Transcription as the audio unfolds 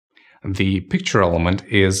The picture element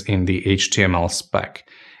is in the HTML spec,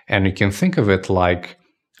 and you can think of it like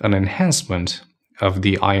an enhancement of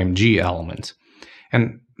the IMG element.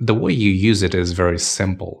 And the way you use it is very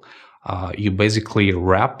simple. You basically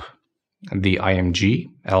wrap the IMG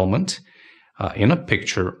element in a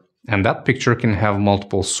picture, and that picture can have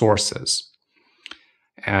multiple sources.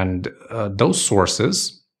 And those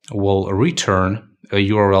sources will return a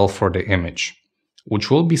URL for the image, which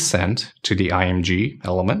will be sent to the IMG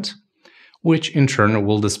element, which in turn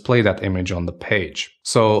will display that image on the page.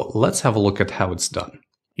 So let's have a look at how it's done.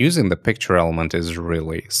 Using the picture element is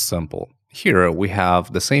really simple. Here we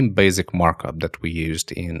have the same basic markup that we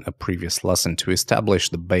used in a previous lesson to establish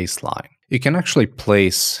the baseline. You can actually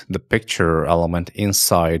place the picture element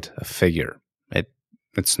inside a figure.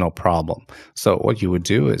 It's no problem. So what you would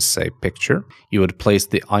do is say picture, you would place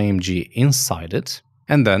the IMG inside it,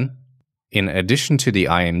 and then in addition to the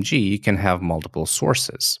IMG, you can have multiple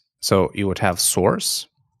sources. So you would have source,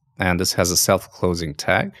 and this has a self-closing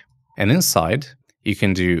tag, and inside you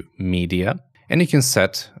can do media, and you can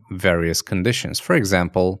set various conditions. For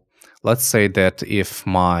example, let's say that if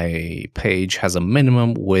my page has a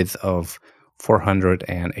minimum width of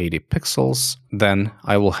 480 pixels, then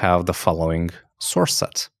I will have the following source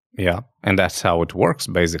set. Yeah, and that's how it works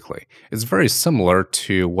basically. It's very similar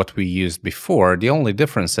to what we used before. The only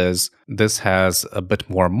difference is this has a bit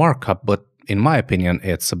more markup, but in my opinion,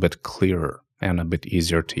 it's a bit clearer and a bit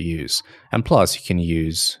easier to use. And plus, you can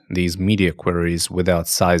use these media queries without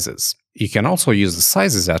sizes. You can also use the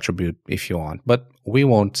sizes attribute if you want, but we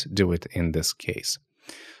won't do it in this case.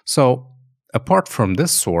 So apart from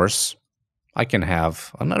this source, I can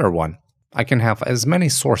have another one. I can have as many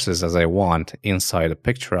sources as I want inside a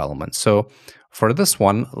picture element. So for this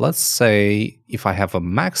one, let's say if I have a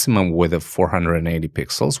maximum width of 480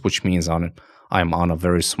 pixels, which means I'm on a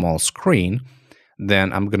very small screen,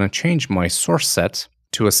 then I'm going to change my source set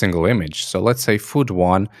to a single image. So let's say food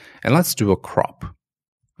 1, and let's do a crop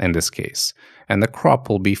in this case. And the crop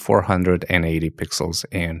will be 480 pixels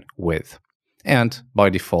in width. And by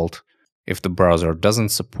default, if the browser doesn't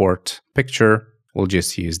support picture, we'll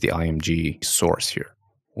just use the IMG source here,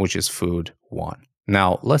 which is food 1.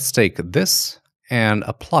 Now let's take this and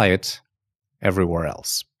apply it everywhere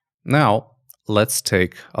else. Now let's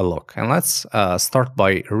take a look, and let's start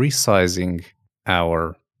by resizing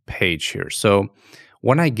our page here. So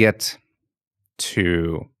when I get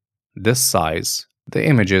to this size, the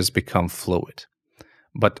images become fluid.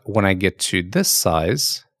 But when I get to this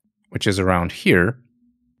size, which is around here,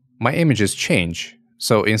 my images change.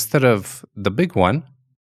 So instead of the big one,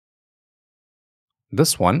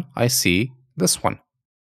 this one, I see this one,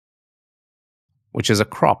 which is a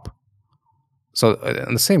crop. So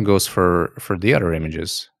and the same goes for the other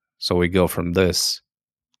images. So we go from this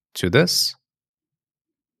to this,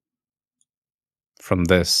 from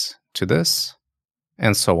this to this,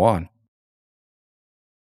 and so on.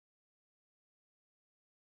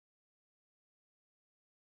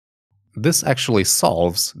 This actually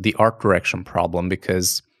solves the art direction problem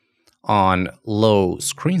because on low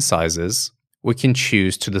screen sizes, we can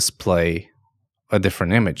choose to display a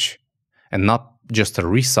different image, and not just a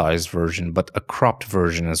resized version, but a cropped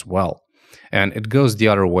version as well. And it goes the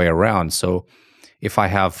other way around. So if I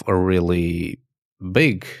have a really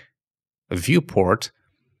big viewport,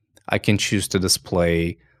 I can choose to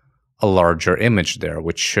display a larger image there,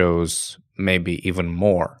 which shows maybe even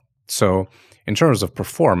more. So in terms of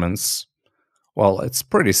performance, well, it's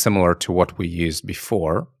pretty similar to what we used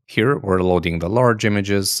before. Here we're loading the large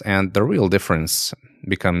images, and the real difference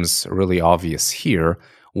becomes really obvious here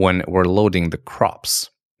when we're loading the crops.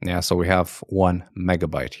 Yeah, so we have 1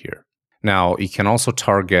 megabyte here. Now you can also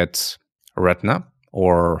target Retina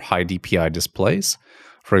or high DPI displays.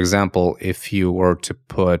 For example, if you were to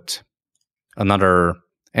put another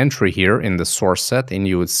entry here in the source set, and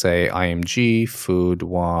you would say IMG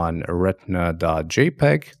food1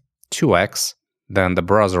 retina.jpg 2x, then the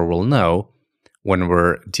browser will know when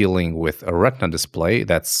we're dealing with a Retina display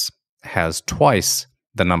that has twice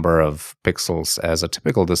the number of pixels as a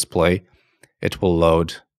typical display, it will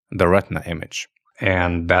load the Retina image.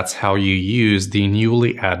 And that's how you use the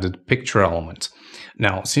newly added picture element.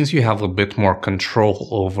 Now, since you have a bit more control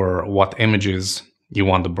over what images you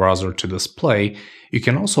want the browser to display, you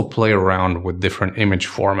can also play around with different image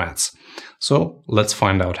formats. So let's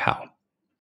find out how.